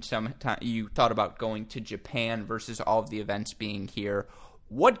mentioned you thought about going to Japan versus all of the events being here.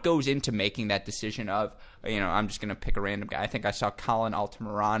 What goes into making that decision of, I'm just going to pick a random guy. I think I saw Colin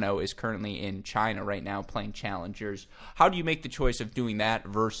Altamirano is currently in China right now playing challengers. How do you make the choice of doing that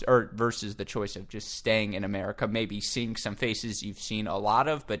versus the choice of just staying in America, maybe seeing some faces you've seen a lot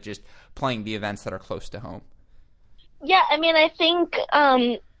of, but just playing the events that are close to home? Yeah, I think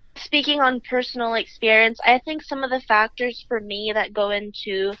speaking on personal experience, I think some of the factors for me that go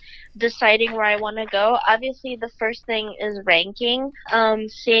into deciding where I want to go, obviously the first thing is ranking,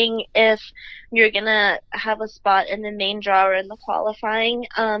 seeing if you're going to have a spot in the main draw or in the qualifying.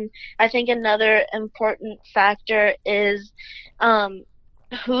 I think another important factor is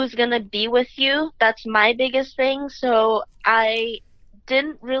who's going to be with you. That's my biggest thing. So I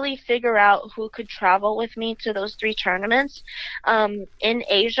didn't really figure out who could travel with me to those 3 tournaments in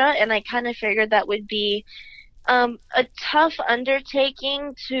Asia, and I kind of figured that would be a tough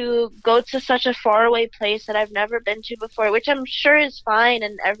undertaking to go to such a faraway place that I've never been to before, which I'm sure is fine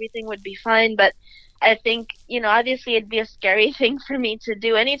and everything would be fine, but I think, obviously it'd be a scary thing for me to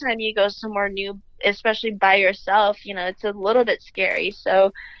do. Anytime you go somewhere new, especially by yourself, it's a little bit scary.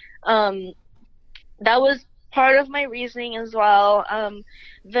 So that was part of my reasoning as well.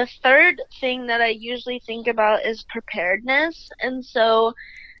 The third thing that I usually think about is preparedness. And so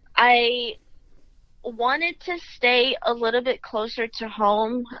I wanted to stay a little bit closer to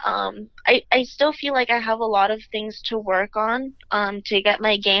home. I still feel like I have a lot of things to work on to get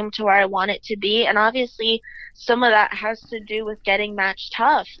my game to where I want it to be. And obviously some of that has to do with getting match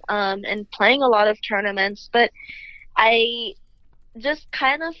tough and playing a lot of tournaments. But I just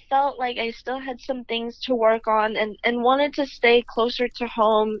kind of felt like I still had some things to work on and wanted to stay closer to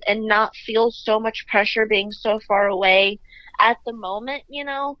home and not feel so much pressure being so far away at the moment,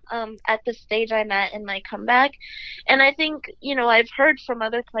 at the stage I'm at in my comeback. And I think, I've heard from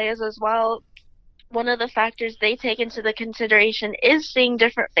other players as well, one of the factors they take into the consideration is seeing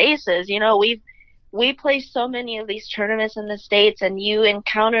different faces. We play so many of these tournaments in the States, and you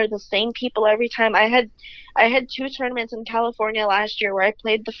encounter the same people every time. I had 2 tournaments in California last year where I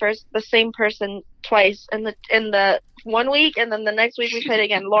played the same person twice in the one week, and then the next week we played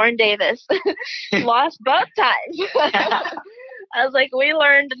again. Lauren Davis lost both times. I was like, we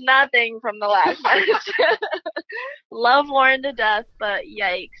learned nothing from the last match. Love Lauren to death, but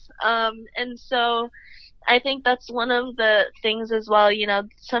yikes. And so I think that's one of the things as well.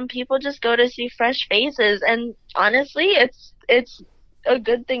 Some people just go to see fresh faces, and honestly, it's a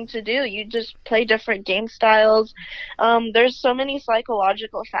good thing to do. You just play different game styles. There's so many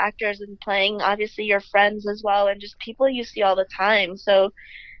psychological factors in playing, obviously your friends as well, and just people you see all the time. So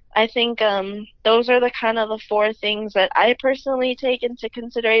I think those are the kind of the four things that I personally take into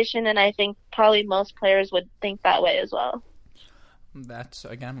consideration, and I think probably most players would think that way as well. That's,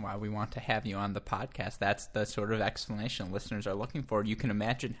 again, why we want to have you on the podcast. That's the sort of explanation listeners are looking for. You can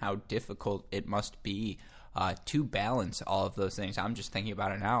imagine how difficult it must be to balance all of those things. I'm just thinking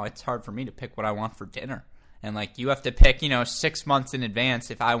about it now. It's hard for me to pick what I want for dinner. And, like, you have to pick, 6 months in advance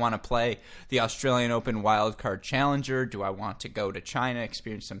if I want to play the Australian Open Wildcard Challenger. Do I want to go to China,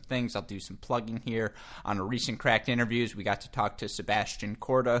 experience some things? I'll do some plugging here. On a recent Cracked Interviews, we got to talk to Sebastian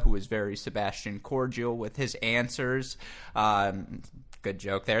Corda, who was very Sebastian cordial with his answers. Good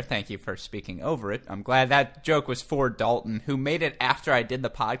joke there. Thank you for speaking over it. I'm glad that joke was for Dalton, who made it after I did the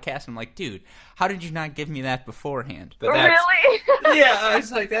podcast. I'm like, dude, how did you not give me that beforehand? But really? Yeah, I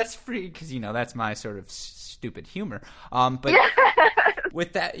was like, that's free, because, that's my sort of stupid humor. But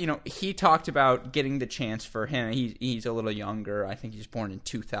with that, he talked about getting the chance for him. He's a little younger. I think he's born in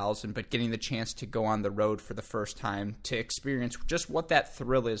 2000, but getting the chance to go on the road for the first time, to experience just what that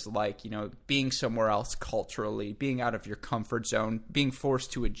thrill is like, being somewhere else culturally, being out of your comfort zone, being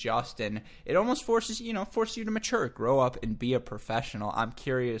forced to adjust, and it almost forces you to mature, grow up, and be a professional. I'm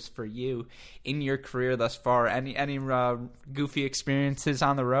curious for you, in your career thus far, any goofy experiences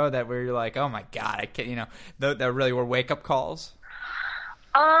on the road that where you're like, oh my God, I can't, that really were wake-up calls?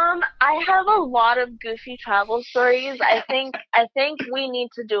 I have a lot of goofy travel stories. I think we need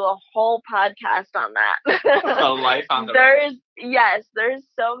to do a whole podcast on that. A life on the road. There's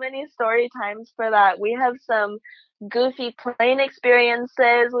so many story times for that. We have some goofy plane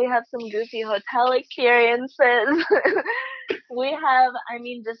experiences. We have some goofy hotel experiences. We have,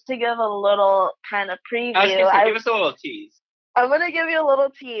 just to give a little kind of preview. I was going to say, give us a little tease. I'm going to give you a little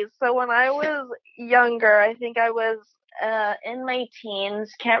tease. So when I was younger, I think I was in my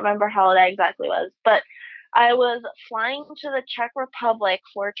teens, can't remember how old I exactly was, but I was flying to the Czech Republic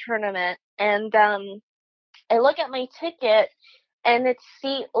for a tournament, and I look at my ticket, and it's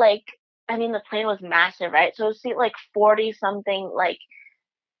seat, the plane was massive, right? So it was seat 40 something,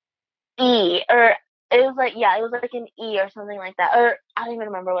 E, or it was it was an E or something like that, or I don't even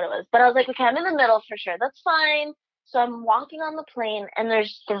remember what it was, but I was like, okay, I'm in the middle for sure, that's fine. So I'm walking on the plane, and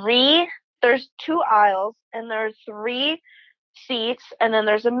there's two aisles, and there's 3 seats, and then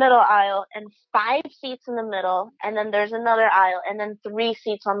there's a middle aisle, and 5 seats in the middle, and then there's another aisle, and then 3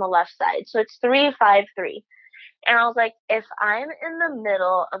 seats on the left side. So it's 3, 5, 3. And I was like, if I'm in the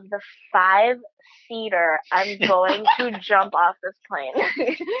middle of the 5-seater, I'm going to jump off this plane.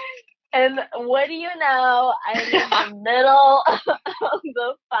 And what do you know? I'm in the middle of the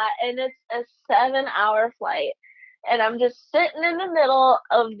 5, and it's a 7-hour flight. And I'm just sitting in the middle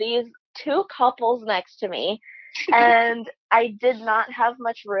of these 2 couples next to me, and I did not have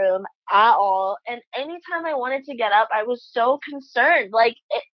much room at all. And anytime I wanted to get up, I was so concerned.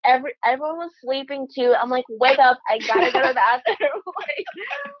 Everyone was sleeping too. I'm like, wake up! I gotta go to the bathroom.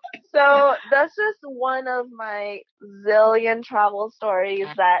 So that's just one of my zillion travel stories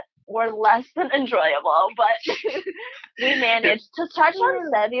that were less than enjoyable, but we managed. To touch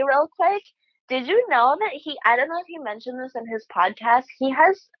on Sevi real quick. Did you know that I don't know if he mentioned this in his podcast, he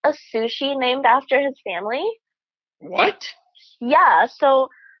has a sushi named after his family? What? Yeah, so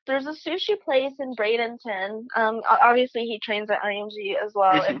there's a sushi place in Bradenton. Obviously he trains at IMG as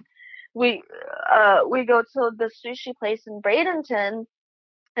well, and we go to the sushi place in Bradenton.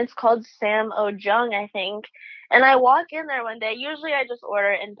 It's called Sam O Jung, I think. And I walk in there one day. Usually I just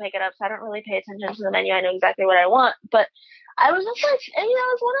order and pick it up, so I don't really pay attention to the menu. I know exactly what I want. But I was just like,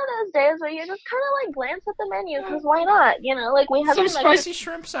 it's one of those days where you just kind of glance at the menu, because why not? We have some spicy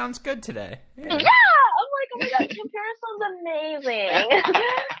shrimp sounds good today. Yeah, I'm like, oh my God, comparison's amazing.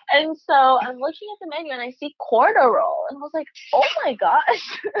 And so I'm looking at the menu and I see quarter roll, and I was like, oh my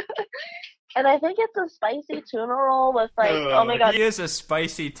gosh. And I think it's a spicy tuna roll with oh my God. He is a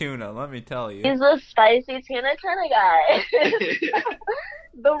spicy tuna, let me tell you. He's a spicy tuna kind of guy.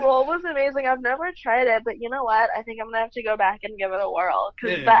 The roll was amazing. I've never tried it, but you know what? I think I'm going to have to go back and give it a whirl.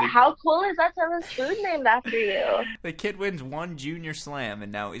 How cool is that to have a food named after you? The kid wins 1 junior slam,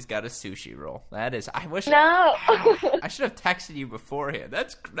 and now he's got a sushi roll. That is, I wish. No. I should have texted you beforehand.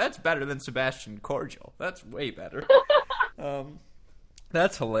 That's better than Sebastian Cordial. That's way better.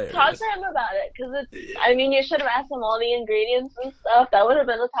 That's hilarious. Talk to him about it, because you should have asked him all the ingredients and stuff. That would have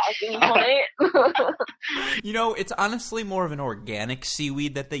been a talking point. It's honestly more of an organic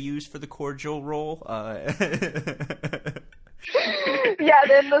seaweed that they use for the cordial roll. Yeah,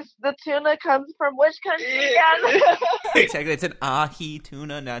 then the tuna comes from which country again? Exactly, it's an ahi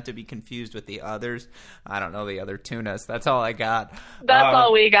tuna, not to be confused with the others. I don't know the other tunas. That's all I got. That's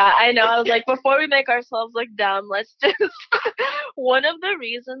all we got. I know. I was like, before we make ourselves look dumb, let's just One of the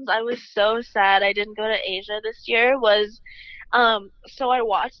reasons I was so sad I didn't go to Asia this year was so I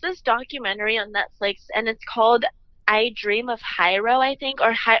watched this documentary on Netflix, and it's called I Dream of Hiro, I think,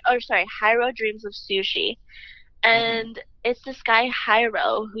 or sorry, Hiro Dreams of Sushi. Mhm. And it's this guy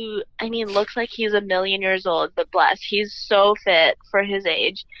Hiro who, I mean, looks like he's 1,000,000 years old, but bless, he's so fit for his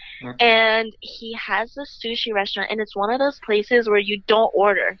age. And he has this sushi restaurant, and it's one of those places where you don't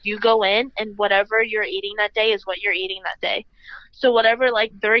order. You go in, and whatever you're eating that day is what you're eating that day. So whatever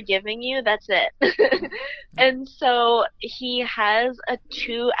like they're giving you, that's it. And so he has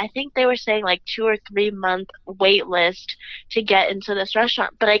I think they were saying like 2 or 3 month wait list to get into this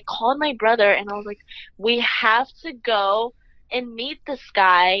restaurant. But I called my brother and I was like, we have to go and meet this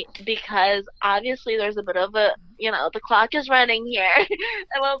guy because obviously there's a bit of the clock is running here. And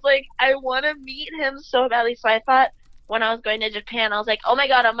I was like, I want to meet him so badly. So I thought when I was going to Japan, I was like, oh my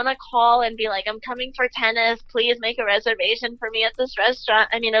God, I'm going to call and be like, I'm coming for tennis. Please make a reservation for me at this restaurant.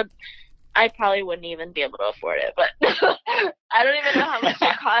 I mean, I probably wouldn't even be able to afford it, but I don't even know how much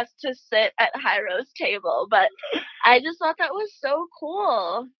it costs to sit at Hiro's table. But I just thought that was so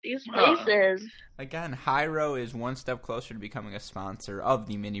cool, these places. Again, Hiro is one step closer to becoming a sponsor of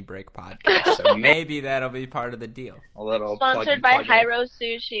the Mini Break podcast, so maybe that'll be part of the deal. A little Sponsored by Hiro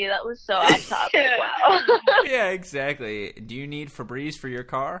Sushi. That was so off topic. Wow. Yeah, exactly. Do you need Febreze for your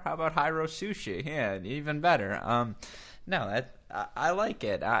car? How about Hiro Sushi? Yeah, even better. No, I like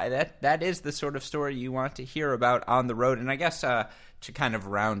it. That is the sort of story you want to hear about on the road. And I guess to kind of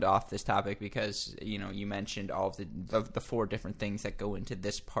round off this topic, because you mentioned all of the 4 different things that go into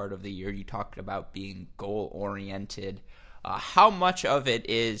this part of the year. You talked about being goal oriented. How much of it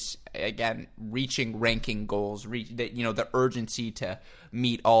is, again, ranking goals, the urgency to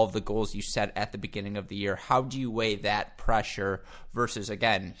meet all of the goals you set at the beginning of the year? How do you weigh that pressure versus,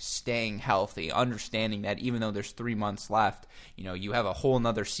 again, staying healthy, understanding that even though there's 3 months left, you have a whole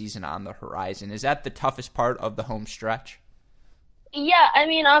nother season on the horizon? Is that the toughest part of the home stretch? Yeah, I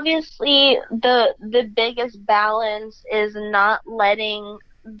mean, obviously the biggest balance is not letting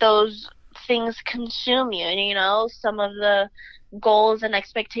those things consume you. Some of the goals and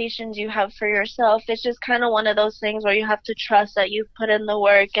expectations you have for yourself. It's just kind of one of those things where you have to trust that you've put in the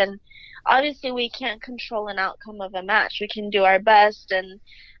work. And obviously we can't control an outcome of a match. We can do our best and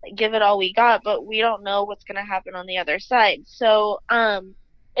give it all we got, but we don't know what's going to happen on the other side. So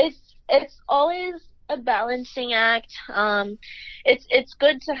it's always a balancing act. It's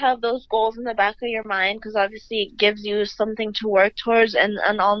good to have those goals in the back of your mind because obviously it gives you something to work towards, and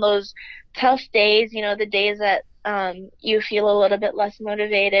on those tough days, the days that you feel a little bit less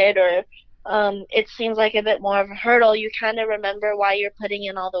motivated or it seems like a bit more of a hurdle, you kind of remember why you're putting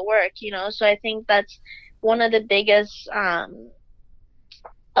in all the work, so I think that's one of the biggest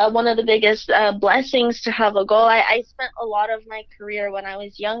blessings to have a goal. I spent a lot of my career when I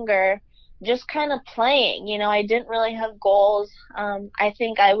was younger just kind of playing. I didn't really have goals. I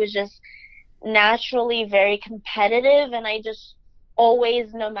think I was just naturally very competitive, and I just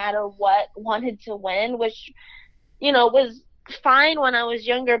always, no matter what, wanted to win, which, was fine when I was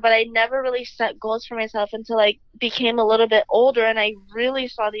younger, but I never really set goals for myself until I became a little bit older, and I really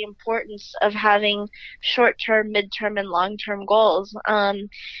saw the importance of having short-term, mid-term, and long-term goals. And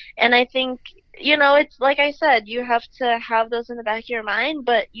I think, it's like I said, you have to have those in the back of your mind,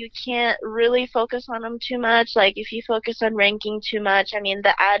 but you can't really focus on them too much. Like, if you focus on ranking too much, I mean,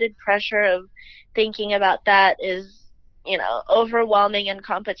 the added pressure of thinking about that is, overwhelming in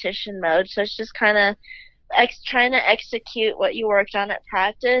competition mode. So it's just kind of trying to execute what you worked on at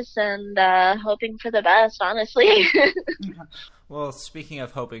practice and hoping for the best, honestly. Well, speaking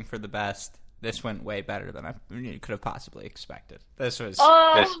of hoping for the best, this went way better than I could have possibly expected. We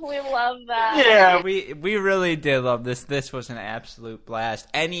love that. Yeah, we really did love this. This was an absolute blast.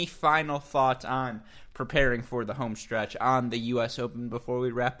 Any final thoughts on preparing for the home stretch on the U.S. Open before we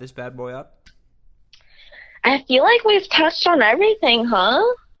wrap this bad boy up? I feel like we've touched on everything, huh?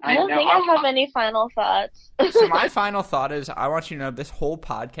 I don't think I have any final thoughts. So my final thought is I want you to know this whole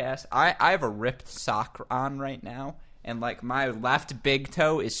podcast, I have a ripped sock on right now. And, my left big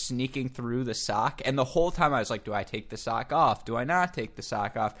toe is sneaking through the sock. And the whole time I was like, do I take the sock off? Do I not take the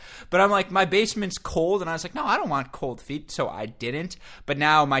sock off? But I'm like, my basement's cold. And I was like, no, I don't want cold feet. So I didn't. But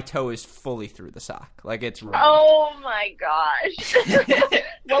now my toe is fully through the sock. It's ruined. Oh, my gosh.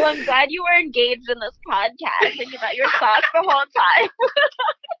 Well, I'm glad you were engaged in this podcast thinking about your socks the whole time.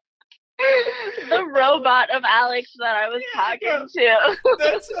 The robot of Alex that I was talking to.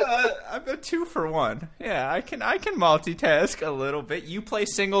 That's I'm a 2-for-1. Yeah, I can multitask a little bit. You play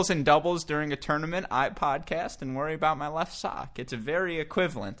singles and doubles during a tournament. I podcast and worry about my left sock. It's very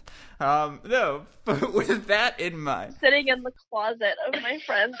equivalent. No, but with that in mind, Sitting in the closet of my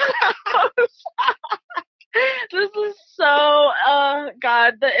friend's house. This is so,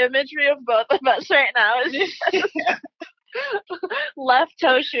 God, the imagery of both of us right now is just left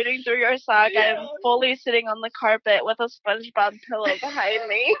toe shooting through your sock. I am fully sitting on the carpet with a SpongeBob pillow behind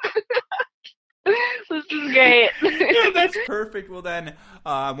me. This is great. Yeah, that's perfect. Well, then,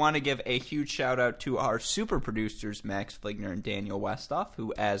 I want to give a huge shout-out to our super producers, Max Fligner and Daniel Westoff,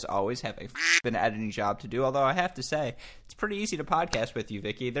 who, as always, have a f***ing editing job to do. Although I have to say, it's pretty easy to podcast with you,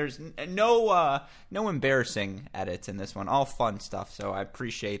 Vicky. There's no embarrassing edits in this one. All fun stuff, so I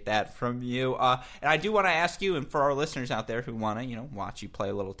appreciate that from you. And I do want to ask you, and for our listeners out there who want to, watch you play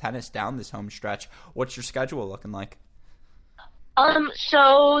a little tennis down this home stretch, what's your schedule looking like?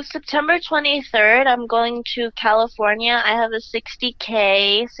 So September 23rd, I'm going to California. I have a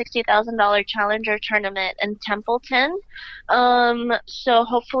 $60,000 challenger tournament in Templeton. So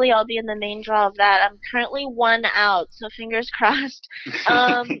hopefully I'll be in the main draw of that. I'm currently 1 out, so fingers crossed.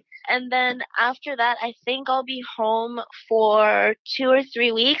 And then after that, I think I'll be home for 2 or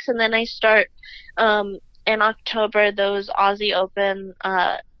 3 weeks, and then I start, in October, those Aussie Open,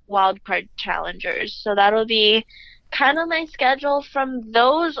 wildcard challengers. So that'll be kind of my schedule from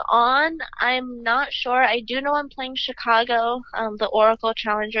those on. I'm not sure. I do know I'm playing Chicago, the Oracle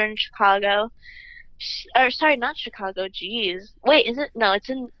Challenger in Chicago. Sorry, not Chicago. Jeez. Wait, is it? No, it's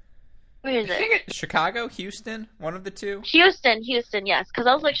in. Where is it? Chicago, Houston, one of the two. Houston, yes. Because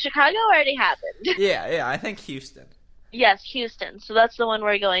I was like, Chicago already happened. Yeah, I think Houston. Yes, Houston. So that's the one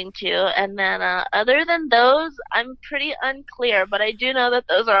we're going to. And then other than those, I'm pretty unclear, but I do know that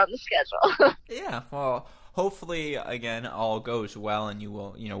those are on the schedule. Yeah, well, hopefully, again, all goes well, and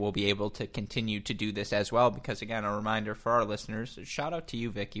we'll be able to continue to do this as well. Because, again, a reminder for our listeners, shout out to you,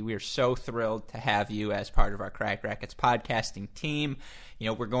 Vicky. We are so thrilled to have you as part of our Cracked Racquets podcasting team.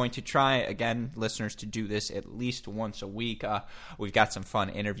 We're going to try, again, listeners, to do this at least once a week. We've got some fun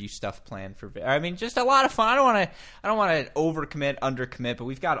interview stuff planned for. Just a lot of fun. I don't want to overcommit, undercommit, but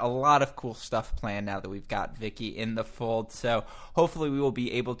we've got a lot of cool stuff planned now that we've got Vicky in the fold. So hopefully we will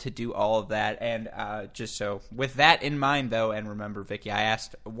be able to do all of that. And just so with that in mind, though, and remember, Vicky, I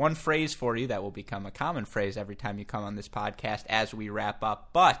asked one phrase for you that will become a common phrase every time you come on this podcast as we wrap up.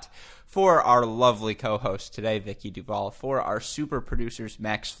 But for our lovely co-host today, Vicky Duval, for our super producers,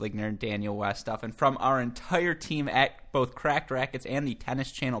 Max Fligner and Daniel Westoff, and from our entire team at both Cracked Racquets and the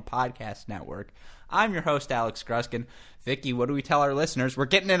Tennis Channel Podcast Network, I'm your host, Alex Gruskin. Vicky, what do we tell our listeners? We're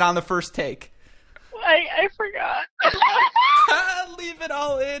getting it on the first take. I forgot. Leave it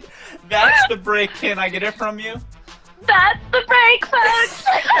all in. That's the break. Can I get it from you? That's the break, folks.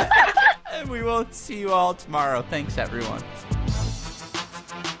 And we will see you all tomorrow. Thanks, everyone.